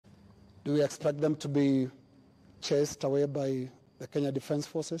Do we expect them to be chased away by the Kenya Defence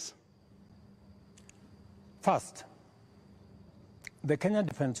Forces? First, the Kenya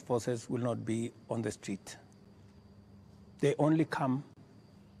Defence Forces will not be on the street. They only come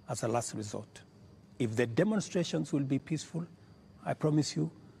as a last resort. If the demonstrations will be peaceful, I promise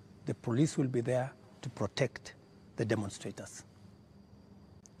you, the police will be there to protect the demonstrators.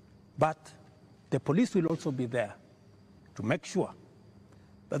 But the police will also be there to make sure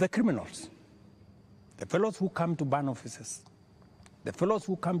that the criminals, the fellows who come to burn offices, the fellows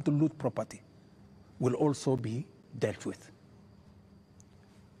who come to loot property, will also be dealt with.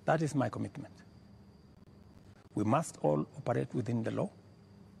 That is my commitment. We must all operate within the law,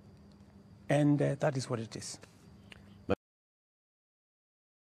 and that is what it is.